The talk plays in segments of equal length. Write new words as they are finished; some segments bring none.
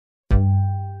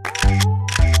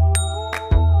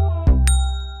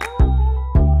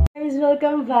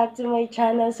Welcome back to my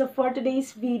channel. So for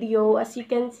today's video, as you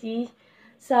can see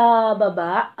sa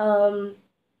baba,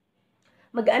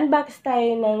 mag-unbox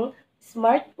tayo ng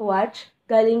smartwatch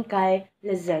galing kay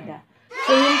Lazada.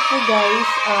 So yun po guys,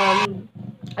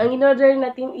 ang in-order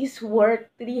natin is worth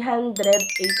 380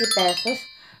 pesos.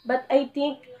 But I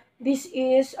think this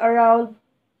is around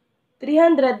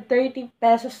 330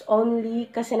 pesos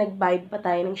only kasi nagbayad pa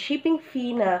tayo ng shipping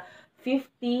fee na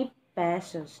 50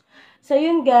 pesos. So,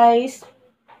 yun guys,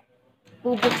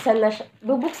 bubuksan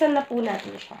na po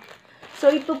natin siya. So,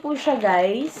 ito po siya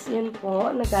guys. Yun po,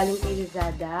 nagaling kay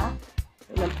Lazada.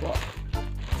 Yun po.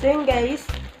 So, yun guys,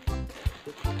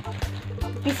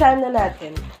 umpisahan na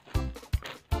natin.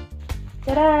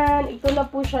 Taran! Ito na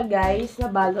po siya guys,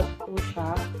 nabalot po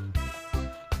siya.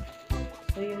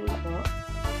 So, yun po.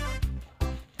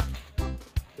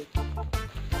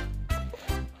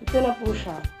 Ito na po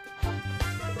siya.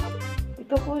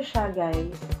 Ito po siya,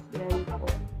 guys. Yan po.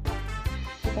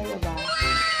 Kita nyo ba?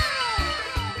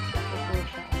 Ito po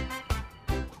siya.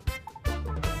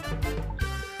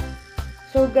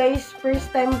 So, guys,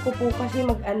 first time ko po kasi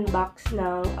mag-unbox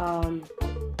ng,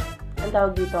 ang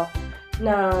tawag dito,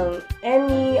 ng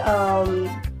any,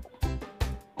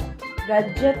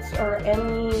 gadgets or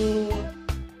any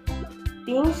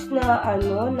things na,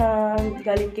 na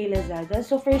galing kay Lazada.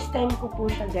 So, first time ko po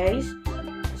siya, guys.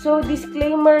 So,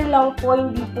 disclaimer lang po,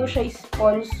 hindi po siya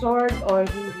sponsored or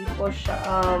hindi po siya,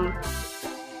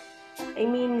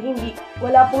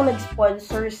 wala pong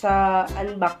nag-sponsor sa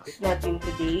unbox natin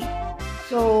today.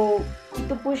 So,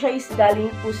 ito po siya is galing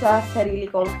po sa sarili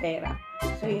kong pera.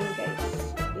 So, yun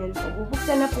guys. Yan po.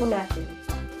 Bubuksan na po natin.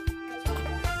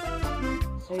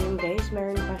 So, yun guys.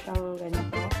 Meron pa siyang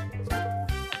ganito.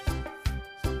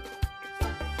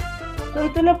 So,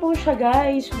 ito na po siya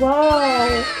guys.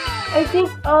 Wow! I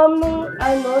think, nung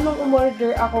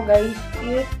umorder ako guys,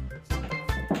 is,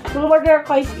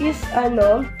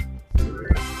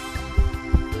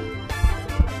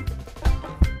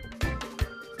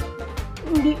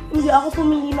 hindi ako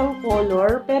pumili ng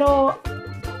color, pero,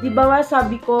 di ba nga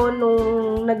sabi ko,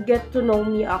 nung nag-get to know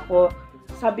me ako,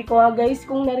 sabi ko nga guys,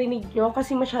 kung narinig nyo,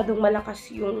 kasi masyadong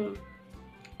malakas yung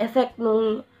effect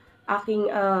nung aking,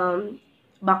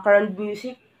 background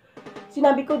music,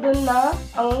 sinabi ko dun na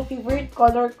ang favorite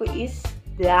color ko is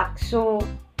black. So,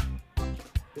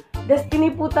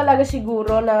 destiny po talaga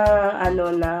siguro na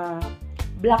na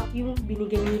black yung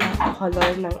binigay nila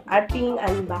color ng ating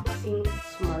unboxing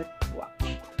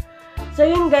smartwatch. So,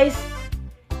 yun guys.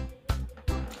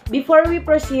 Before we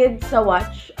proceed sa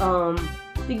watch,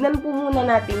 tignan po muna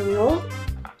natin yung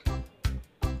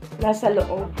nasa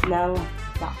loob ng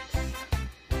box.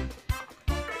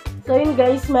 So, yun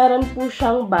guys, meron po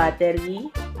siyang battery.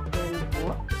 Yan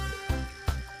po.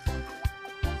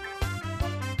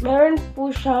 Meron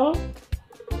po siyang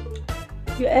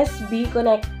USB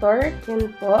connector.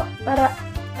 Yan po. Para,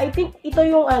 I think ito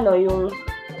yung yung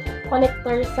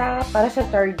connector para sa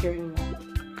charger niya.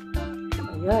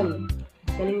 Ayan.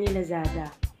 Galing ni Lazada.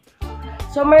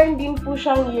 So, meron din po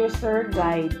siyang user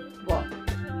guide po.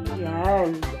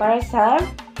 Ayan. Para sa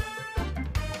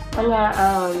mga,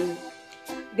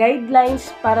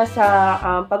 guidelines para sa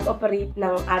pag-operate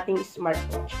ng ating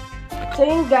smartwatch. So,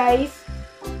 yun guys.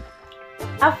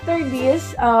 After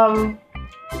this,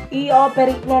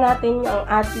 i-operate na natin ang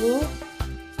ating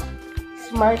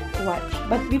smartwatch.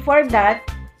 But before that,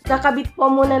 kakabit po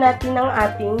muna natin ang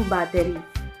ating battery.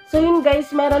 So, yun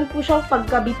guys, meron po siyang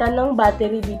pagkabitan ng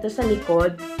battery dito sa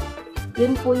likod.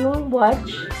 Yan po yung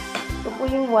watch. Ito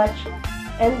po yung watch.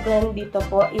 And then, dito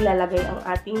po ilalagay ang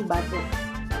ating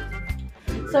battery.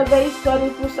 So guys,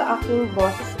 sorry po sa aking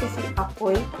boses kasi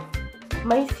ako'y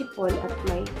may sipon at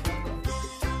may...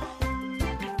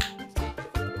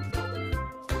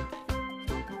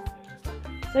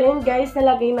 So yun guys,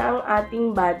 nalagay na ang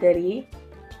ating battery.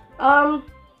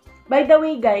 By the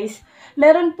way guys,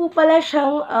 meron po pala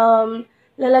siyang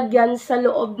lalagyan sa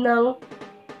loob ng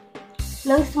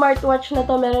smartwatch na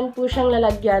to. Meron po siyang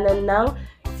lalagyanan ng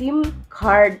SIM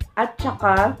card at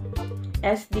saka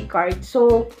SD card.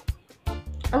 So,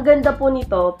 ang ganda po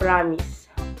nito, promise.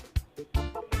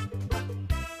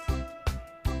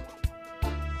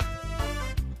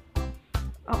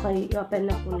 Okay,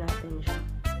 i-open na po natin siya.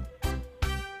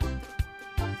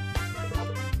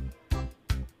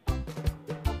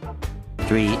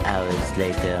 Three hours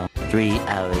later.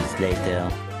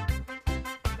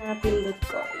 Napindot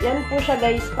ko. Yan po siya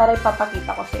guys, para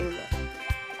ipapakita ko sa inyo.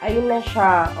 Ayun na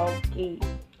siya. Okay.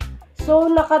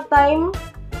 So, naka-time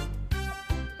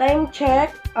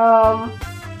check.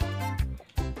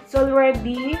 It's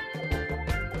already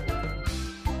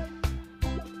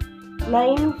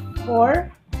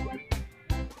 9:04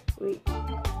 Wait.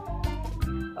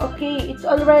 Okay, it's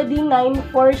already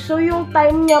 9:04. So, yung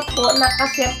time niya po,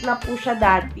 nakaset na po siya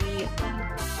dati.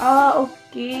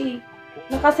 Okay.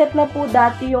 Nakaset na po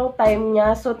dati yung time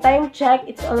niya. So, time check,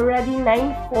 it's already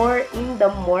 9:04 in the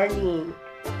morning.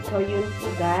 So, yun po,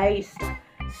 guys.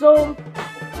 So,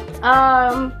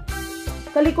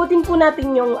 kalikutin po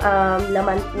natin yung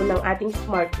laman po ng ating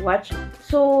smartwatch.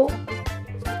 So,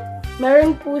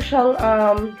 meron po siyang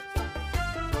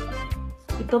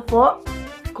ito po,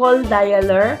 call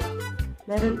dialer.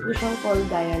 Meron po siyang call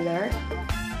dialer.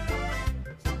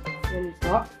 Yan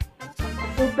po.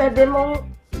 So, pwede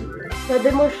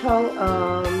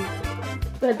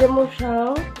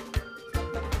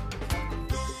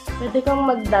kang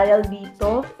mag-dial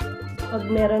dito pag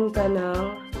meron ka ng,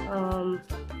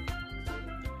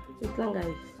 wait lang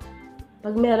guys.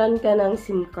 Pag meron ka ng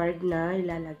SIM card na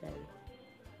ilalagay.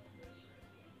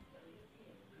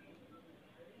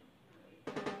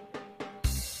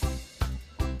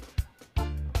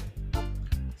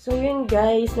 So, yun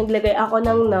guys, naglagay ako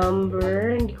ng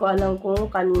number. Hindi ko alam kung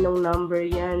kaninong number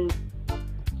yan.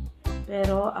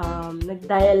 Pero,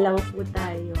 nag-dial lang po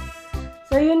tayo.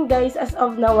 So, yun guys, as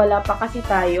of now, wala pa kasi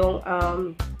tayong,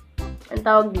 ang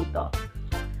tawag dito.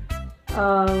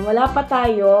 Wala pa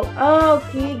tayong,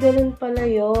 okay, ganun pala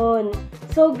yun.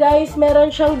 So, guys,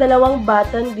 meron siyang dalawang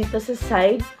button dito sa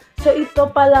side. So, ito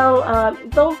palang,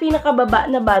 itong pinakababa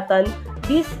na button,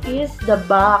 this is the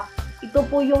back. Ito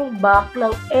po yung back ng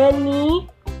any,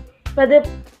 pwede,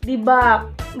 diba,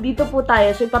 dito po tayo.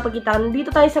 So, ipapakita ko,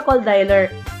 dito tayo sa call dialer.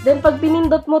 Then, pag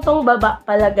pinindot mo tong baba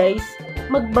pala, guys,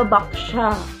 magbaback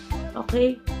siya.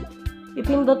 Okay?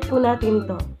 Ipindot po natin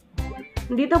to.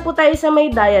 Dito po tayo sa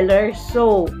may dialer.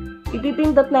 So,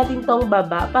 ipipindot natin tong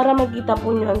baba para magkita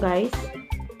po nyo, guys.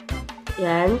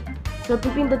 Yan. So,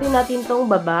 pipindutin natin tong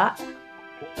baba.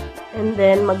 And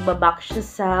then, magbaback siya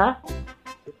sa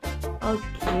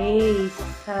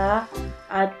sa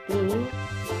ating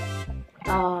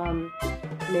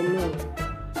menu.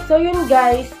 So, yun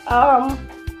guys,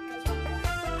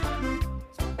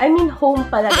 I mean home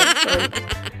pala guys.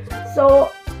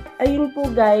 So, ayun po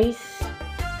guys,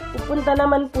 pupunta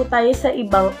naman po tayo sa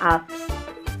ibang apps.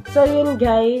 So, yun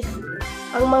guys,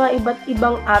 ang mga iba't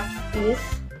ibang apps is,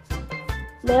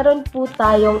 meron po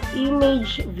tayong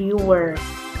image viewer.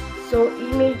 So,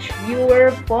 image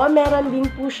viewer po. Meron din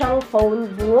po siyang phone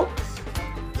books.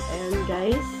 Ayan,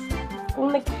 guys.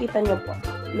 Kung nakikita nyo po.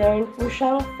 Meron po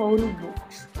siyang phone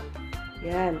books.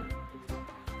 Ayan.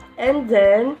 And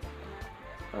then,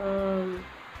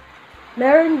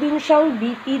 meron din siyang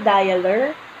BT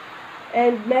dialer.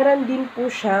 And meron din po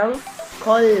siyang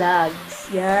call logs.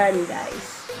 Yan,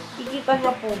 guys. Kikita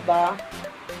nyo po ba?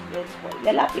 Yan po.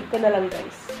 Lalapit ko na lang,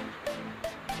 guys.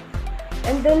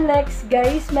 And then next,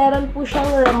 guys, meron po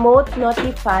siyang remote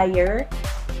notifier.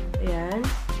 Ayan.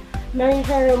 Meron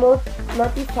siyang remote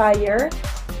notifier.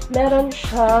 Meron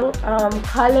siyang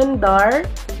calendar.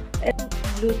 And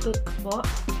Bluetooth po.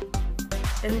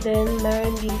 And then,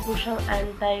 meron din po siyang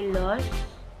anti-loss.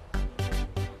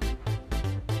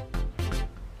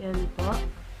 Ayan po.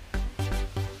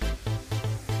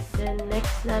 Then,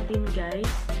 next natin,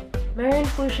 guys. Meron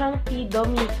po siyang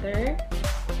pedometer.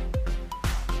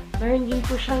 Meron din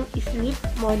po siyang sleep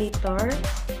monitor.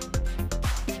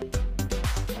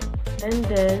 And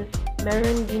then,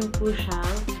 meron din po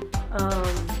siyang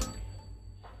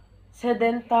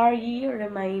sedentary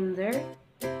reminder.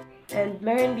 And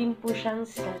meron din po siyang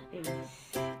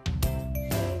settings.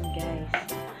 Ayan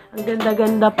guys. Ang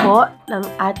ganda-ganda po ng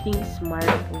ating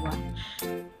smartwatch.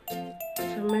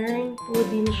 So, meron po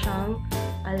din siyang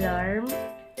alarm,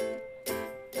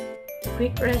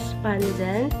 quick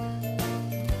respondent,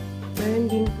 meron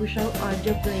din po siyang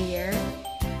audio player,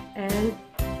 and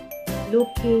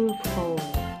looping phone.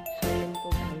 So, yun po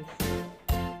guys.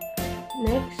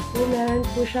 Next po, meron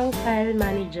po siyang file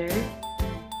manager.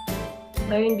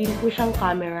 Meron din po siyang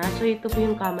camera. So, ito po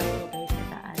yung camera niya guys sa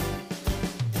taas.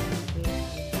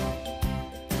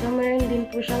 So, meron din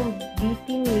po siyang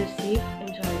BT music.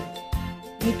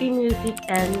 BT music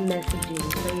and messaging.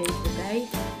 So, yun po guys.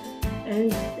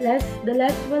 And the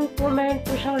last one po, meron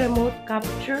po siyang remote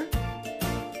capture.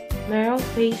 Merong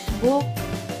Facebook,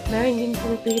 meron din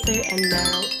pong Twitter, and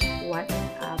merong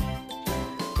WhatsApp.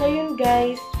 So, yun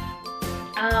guys.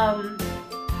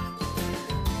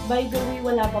 By the way,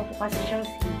 wala pa po kasi siyang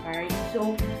SIM card.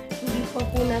 So, hindi pa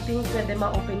po natin pwede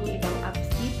ma-open yung ibang apps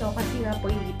dito kasi nga po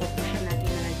hindi pa po siya natin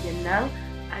nalagyan ng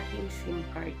ating SIM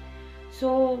card.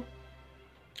 So,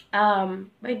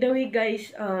 by the way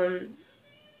guys,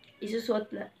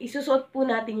 isusuot po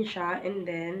natin siya, and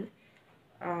then,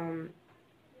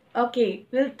 okay,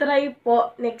 we'll try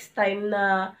po next time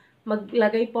na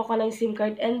maglagay po ako ng SIM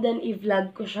card and then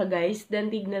i-vlog ko siya guys.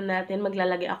 Then tignan natin,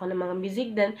 maglalagay ako ng mga music.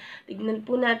 Then tignan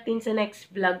po natin sa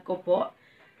next vlog ko po.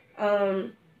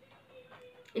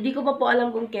 Hindi ko pa po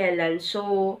alam kung kailan.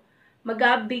 So,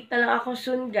 mag-update na lang ako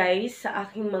soon guys sa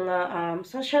aking mga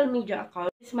social media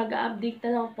accounts. Mag-update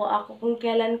na lang po ako kung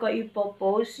kailan ko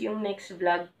ipopost yung next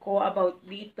vlog ko about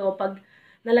dito. Pag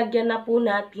nalagyan na po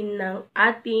natin ng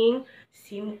ating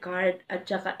SIM card at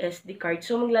saka SD card.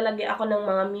 So, maglalagay ako ng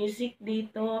mga music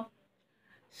dito.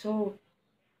 So,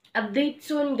 update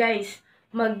soon guys.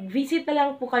 Mag-visit na lang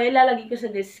po kayo. Lalagay ko sa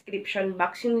description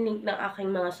box yung link ng aking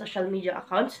mga social media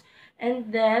accounts. And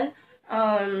then,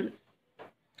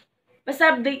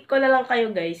 basta update ko na lang kayo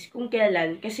guys kung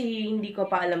kailan. Kasi hindi ko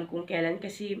pa alam kung kailan.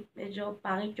 Kasi medyo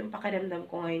pangit yung pakiramdam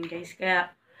ko ngayon guys. Kaya,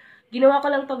 ginawa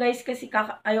ko lang to guys kasi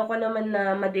ayoko naman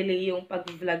na ma-delay yung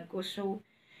pag-vlog ko. So,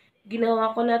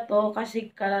 ginawa ko na to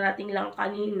kasi kararating lang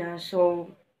kanina.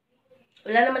 So,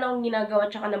 wala naman akong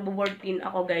ginagawa tsaka naboboard din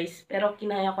ako guys. Pero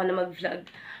kinaya ko na mag-vlog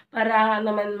para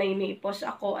naman may post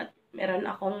ako at meron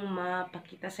akong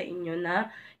mapakita sa inyo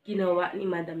na ginawa ni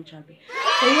Madam Chubby.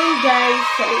 So yun guys,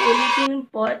 so uulitin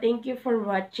po, thank you for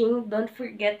watching. Don't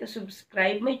forget to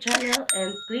subscribe my channel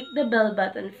and click the bell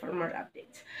button for more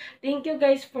updates. Thank you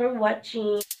guys for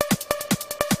watching.